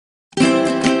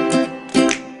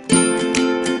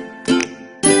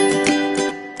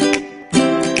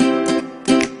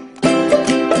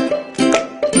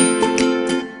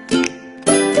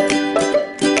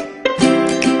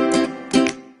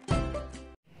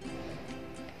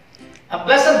A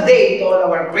pleasant day to all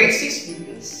our grade 6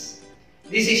 pupils.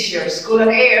 This is your School on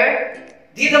Air,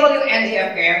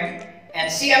 DWND FM,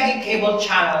 and CMD Cable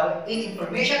Channel in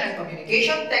Information and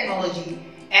Communication Technology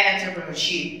and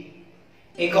Entrepreneurship,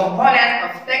 a component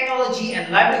of Technology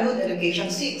and Livelihood Education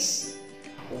 6.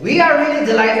 We are really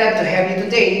delighted to have you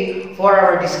today for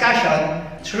our discussion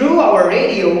through our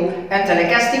radio and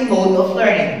telecasting mode of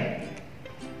learning.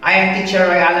 I am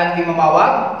Teacher Alan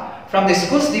Pimamawag from the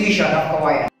Schools Division of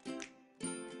Cauayan.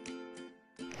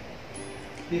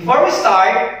 Before we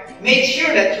start, make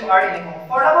sure that you are in a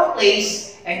comfortable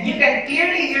place and you can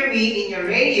clearly hear me in your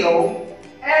radio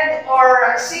and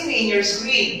or see me in your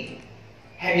screen.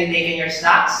 Have you taken your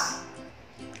snacks?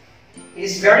 It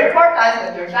is very important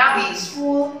that your tummy is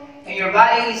full and your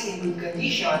body is in good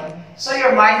condition so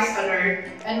your mind is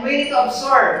alert and ready to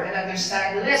absorb and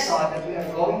understand the lesson that we are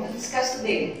going to discuss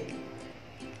today.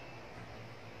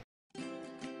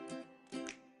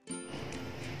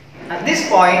 At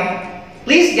this point,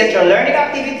 please get your learning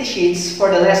activity sheets for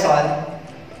the lesson,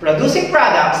 Producing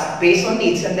Products Based on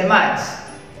Needs and Demands.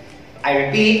 I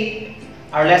repeat,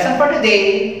 our lesson for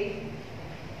today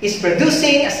is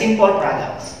Producing a Simple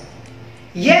Products.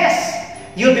 Yes,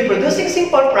 you'll be producing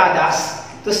simple products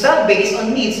to sell based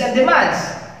on needs and demands.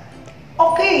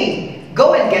 Okay,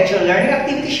 go and get your learning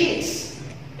activity sheets.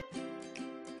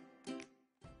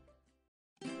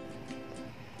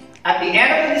 At the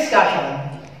end of the discussion,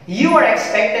 you are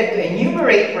expected to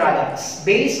enumerate products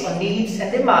based on needs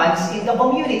and demands in the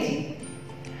community.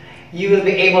 You will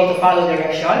be able to follow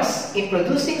directions in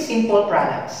producing simple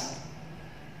products.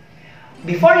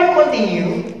 Before you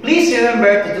continue, please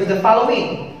remember to do the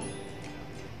following.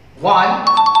 1.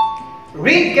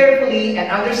 Read carefully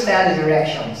and understand the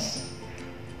directions.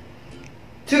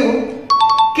 2.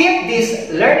 Keep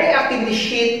this learning activity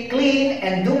sheet clean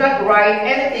and do not write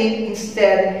anything.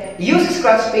 Instead, use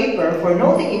scratch paper for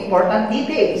noting important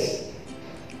details.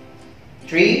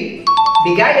 3.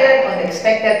 Be guided on the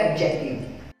expected objective.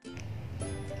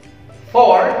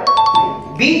 4.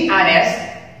 Be honest.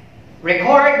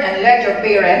 Record and let your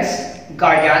parents,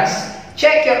 guardians,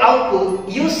 check your output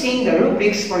using the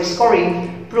rubrics for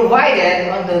scoring provided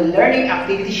on the learning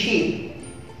activity sheet.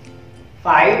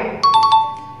 5.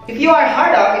 If you are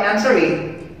hard up in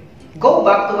answering, go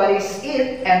back to what is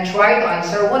it and try to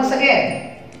answer once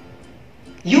again.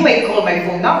 You may call my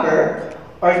phone number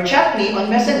or chat me on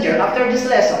Messenger after this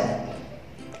lesson.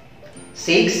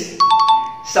 6.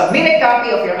 Submit a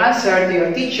copy of your answer to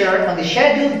your teacher on the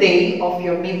scheduled day of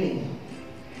your meeting.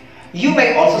 You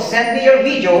may also send me your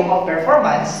video of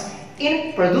performance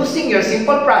in producing your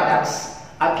simple products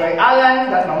at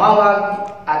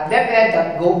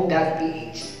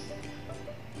troyalan.mamawag@deped.gov.ph.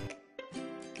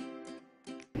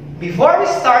 Before we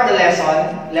start the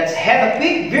lesson, let's have a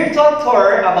quick virtual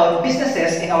tour about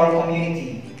businesses in our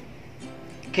community.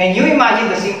 Can you imagine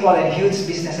the simple and huge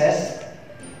businesses?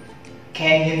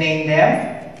 Can you name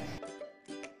them?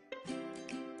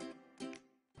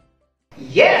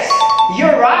 Yes,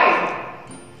 you're right!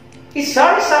 It's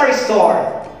Sari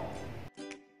Store.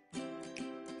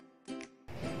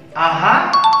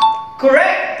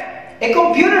 Correct! A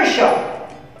computer shop.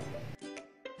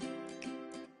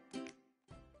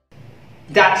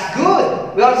 That's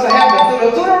good! We also have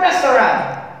the Turo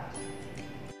restaurant.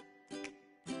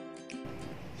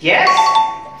 Yes!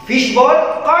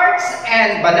 Fishball carts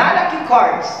and banana cue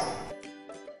carts.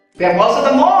 We have also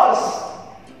the malls.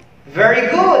 Very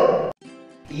good!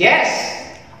 Yes!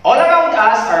 All around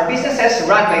us are businesses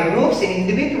run by groups and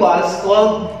individuals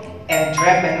called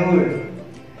entrepreneur.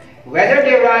 Whether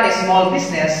they run a small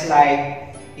business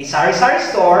like a Sari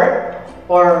Store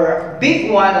or big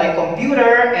one like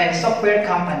computer and software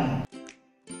company.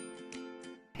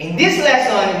 In this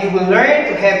lesson, you will learn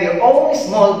to have your own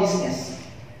small business.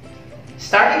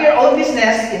 Starting your own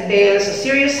business entails a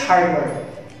serious hard work.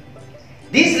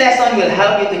 This lesson will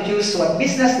help you to choose what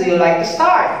business do you like to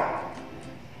start.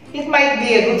 It might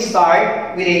be a good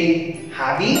start with a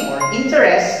hobby or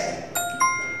interest.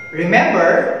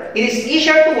 Remember, it is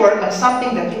easier to work on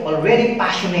something that you're already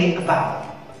passionate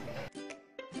about.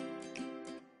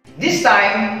 This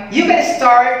time, you can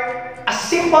start a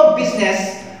simple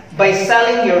business by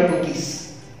selling your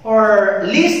cookies or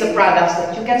list the products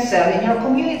that you can sell in your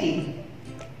community.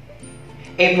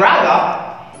 A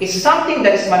product is something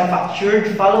that is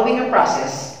manufactured following a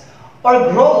process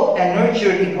or grown and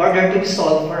nurtured in order to be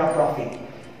sold for a profit.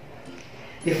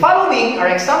 The following are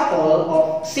examples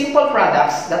of simple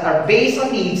products that are based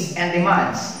on needs and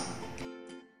demands.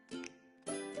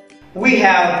 We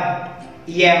have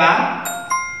Yema,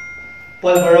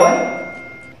 Polvoron,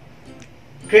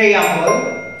 Crayon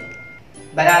Ball,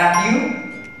 Banana Cue,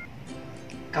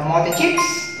 kamote chips,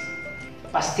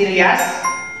 pastillas,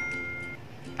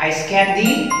 ice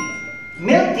candy,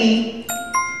 milk tea,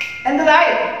 and the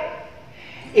like.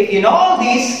 If you know all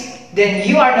these, then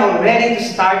you are now ready to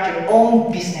start your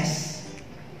own business.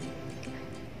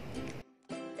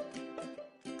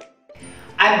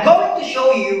 I'm going to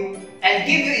show you and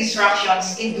give you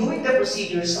instructions in doing the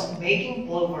procedures of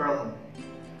making pulveron.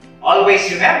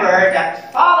 Always remember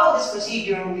that follow this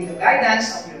procedure with the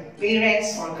guidance of your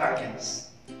parents or guardians.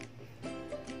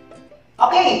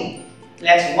 Okay,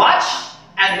 let's watch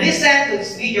and listen to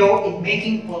this video in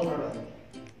making pulveron.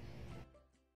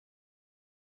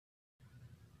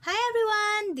 Hi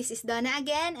everyone! This is Donna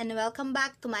again and welcome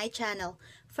back to my channel.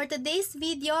 For today's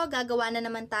video, gagawa na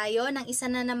naman tayo ng isa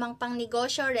na namang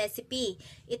pangnegosyo recipe.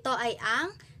 Ito ay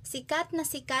ang sikat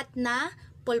na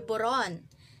pulveron.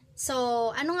 So,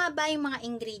 ano nga ba yung mga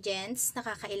ingredients na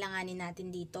kakailanganin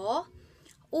natin dito?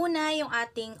 Una, yung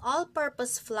ating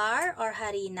all-purpose flour or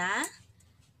harina.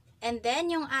 And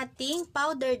then, yung ating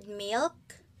powdered milk,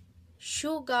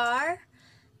 sugar,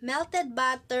 melted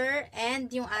butter,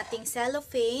 and yung ating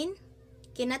cellophane.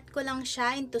 Kinat ko lang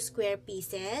siya into square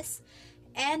pieces.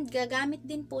 And gagamit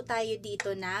din po tayo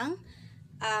dito ng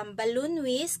balloon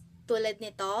whisk tulad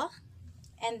nito.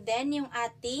 And then, yung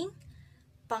ating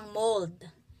pang-mold.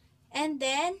 And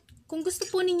then, kung gusto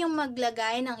po ninyong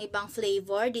maglagay ng ibang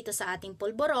flavor dito sa ating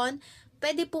pulveron,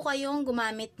 pwede po kayong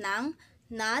gumamit ng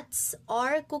nuts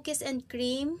or cookies and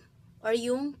cream or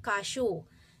yung cashew.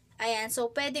 Ayan,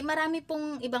 so pwede, marami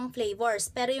pong ibang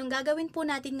flavors. Pero yung gagawin po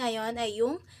natin ngayon ay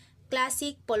yung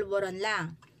classic pulveron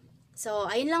lang. So,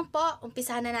 ayun lang po,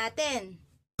 umpisahan na natin.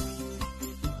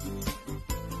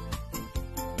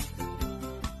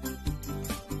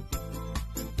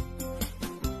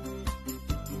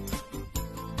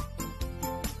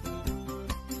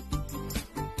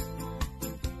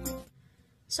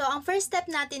 So, ang first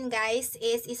step natin guys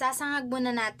is isasangag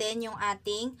muna natin yung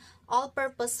ating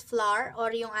all-purpose flour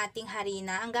or yung ating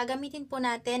harina. Ang gagamitin po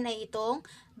natin ay itong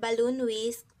balloon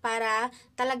whisk para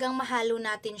talagang mahalo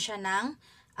natin siya ng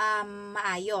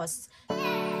maayos.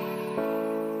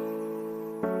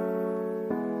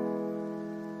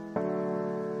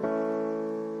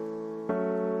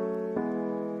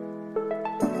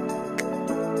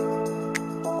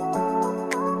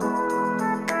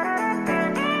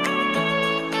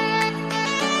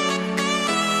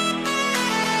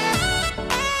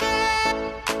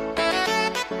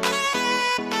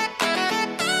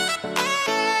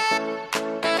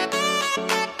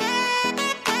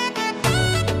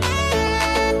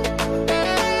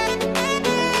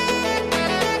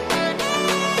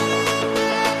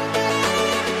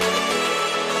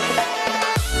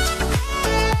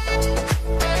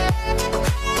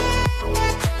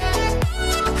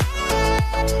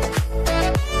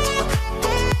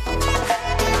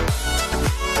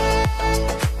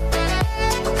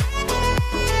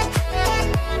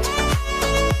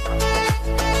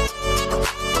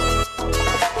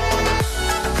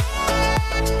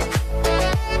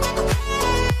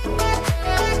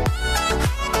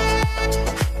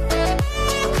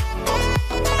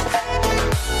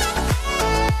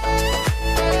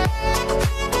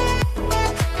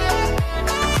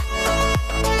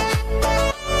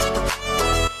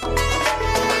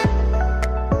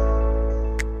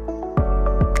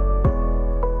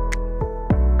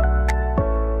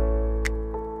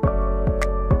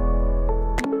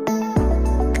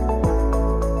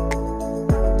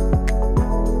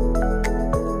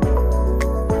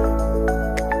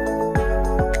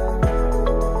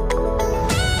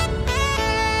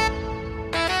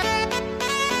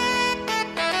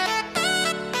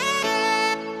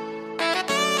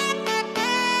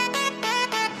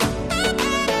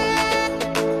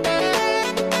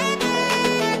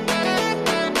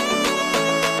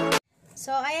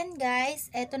 So, ayan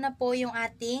guys, eto na po yung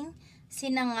ating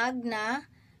sinangag na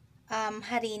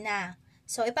harina.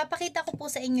 So, ipapakita ko po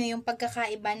sa inyo yung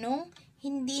pagkakaiba nung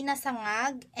hindi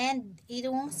nasangag and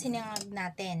yung sinangag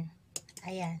natin.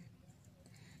 Ayan.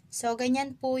 So,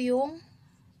 ganyan po yung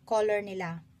color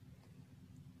nila.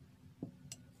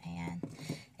 Ayan.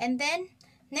 And then,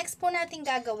 next po natin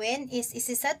gagawin is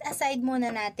isi-set aside muna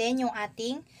natin yung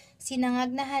ating sinangag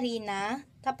na harina.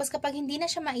 Tapos, kapag hindi na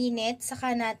siya mainit,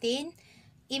 saka natin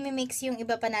i-mix yung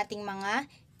iba pa nating mga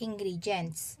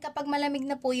ingredients. Kapag malamig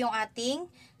na po yung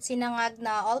ating sinangag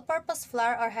na all-purpose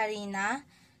flour or harina,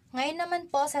 ngayon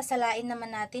naman po sasalain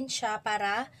naman natin siya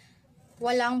para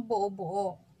walang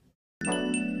buo-buo.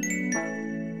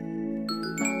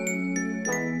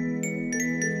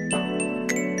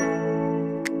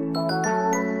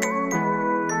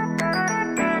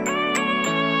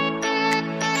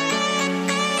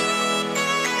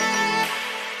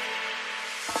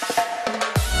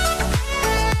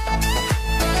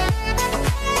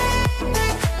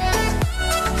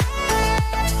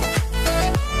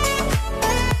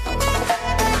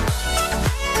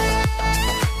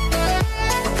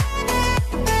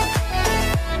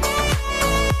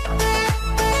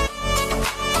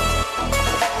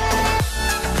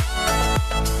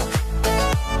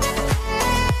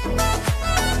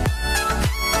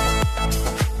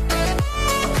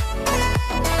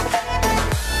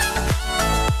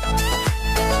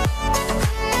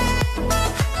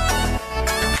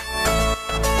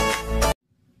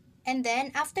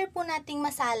 after po nating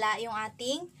masala yung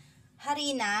ating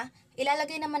harina,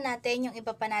 ilalagay naman natin yung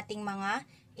iba pa nating mga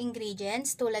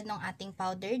ingredients tulad ng ating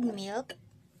powdered milk,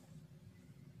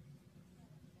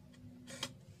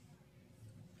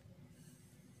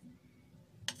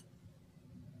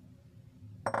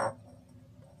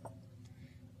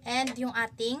 and yung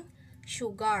ating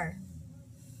sugar.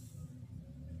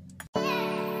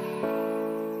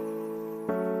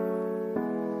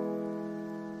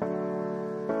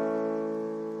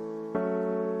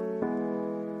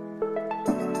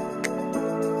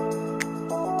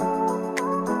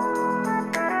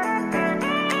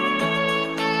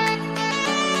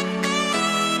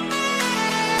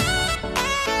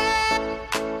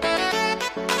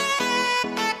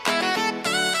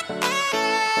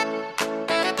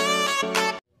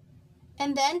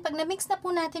 And then, pag na-mix na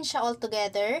po natin siya all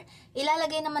together,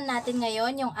 ilalagay naman natin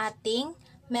ngayon yung ating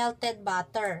melted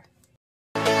butter.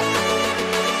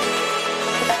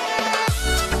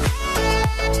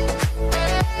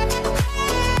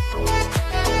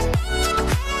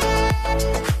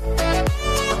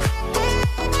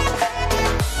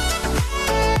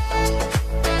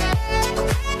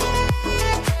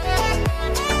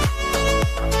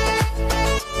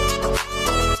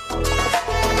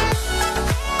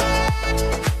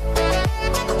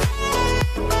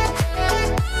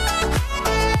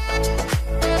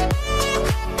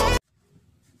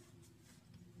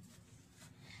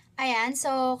 Ayan,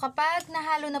 so kapag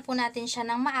nahalo na po natin siya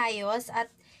ng maayos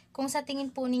at kung sa tingin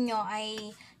po ninyo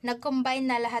ay nag-combine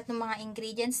na lahat ng mga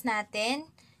ingredients natin,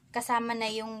 kasama na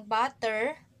yung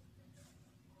butter,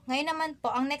 ngayon naman po,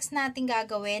 ang next natin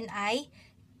gagawin ay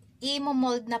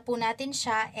i-mold na po natin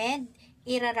siya and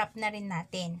i-wrap na rin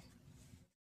natin.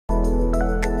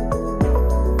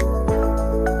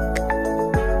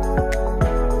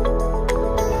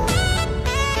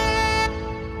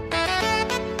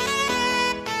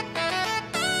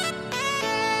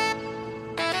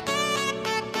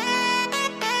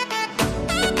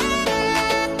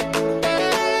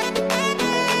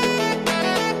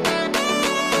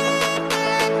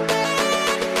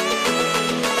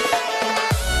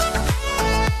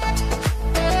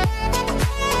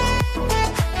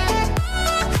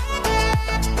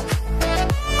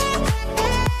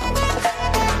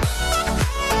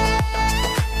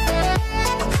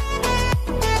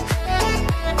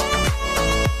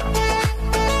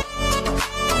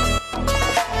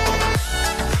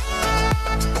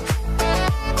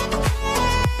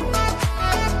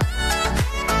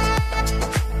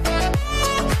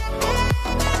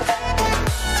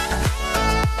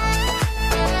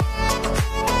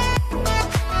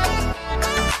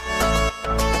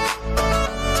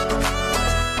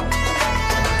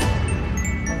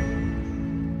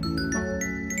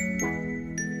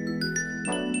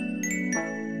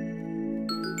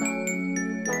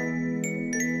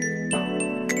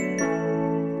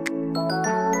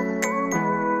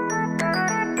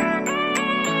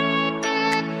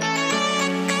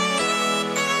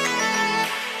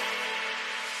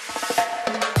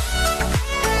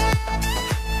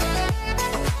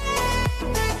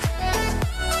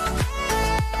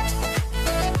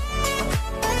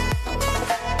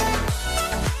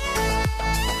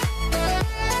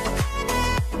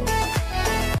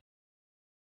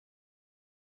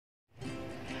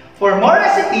 For more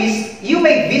recipes, you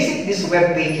may visit these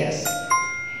web pages: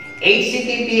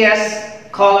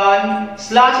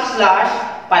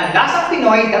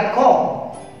 https://panlasangpinoy.com,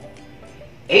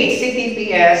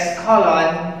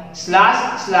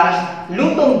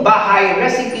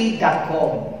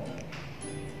 https://lutongbahayRecipe.com,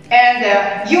 and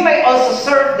you may also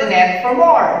surf the net for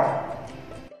more.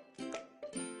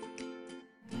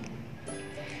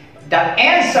 The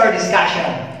answer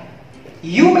discussion.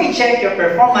 You may check your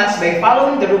performance by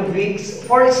following the rubrics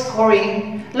for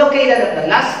scoring located at the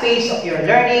last page of your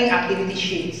learning activity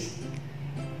sheets.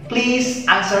 Please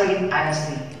answer it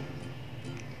honestly.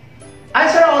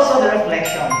 Answer also the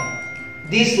reflection.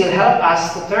 This will help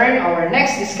us to turn our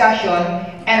next discussion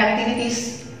and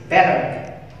activities better.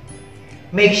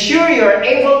 Make sure you are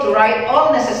able to write all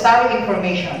necessary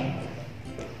information.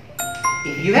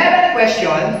 If you have any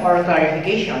question or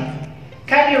clarification,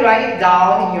 kindly write it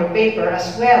down in your paper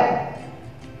as well.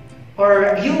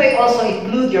 Or you may also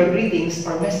include your greetings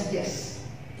or messages.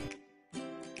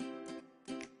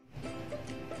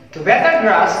 To better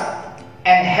grasp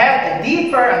and have a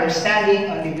deeper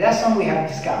understanding on the lesson we have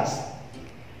discussed,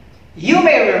 you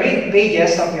may reread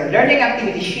pages of your learning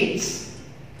activity sheets.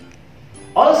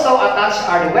 Also attached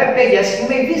are the web pages you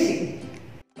may visit.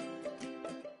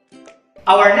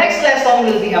 Our next lesson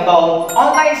will be about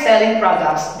online selling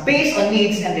products based on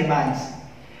needs and demands.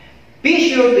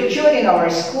 Be sure to tune in our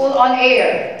school on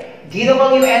air,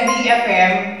 DWND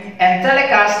FM, and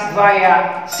telecast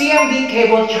via CMD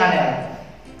cable channel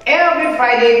every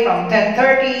Friday from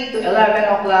 10:30 to 11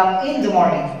 o'clock in the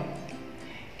morning.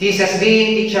 This has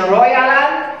been Teacher Roy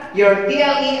Alan, your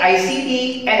TLE,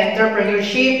 ICT, and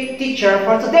Entrepreneurship teacher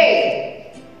for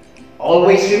today.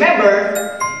 Always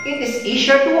remember, it is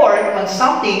easier to work on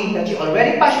something that you're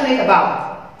already passionate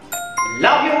about.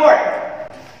 Love your work.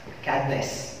 God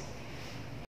bless.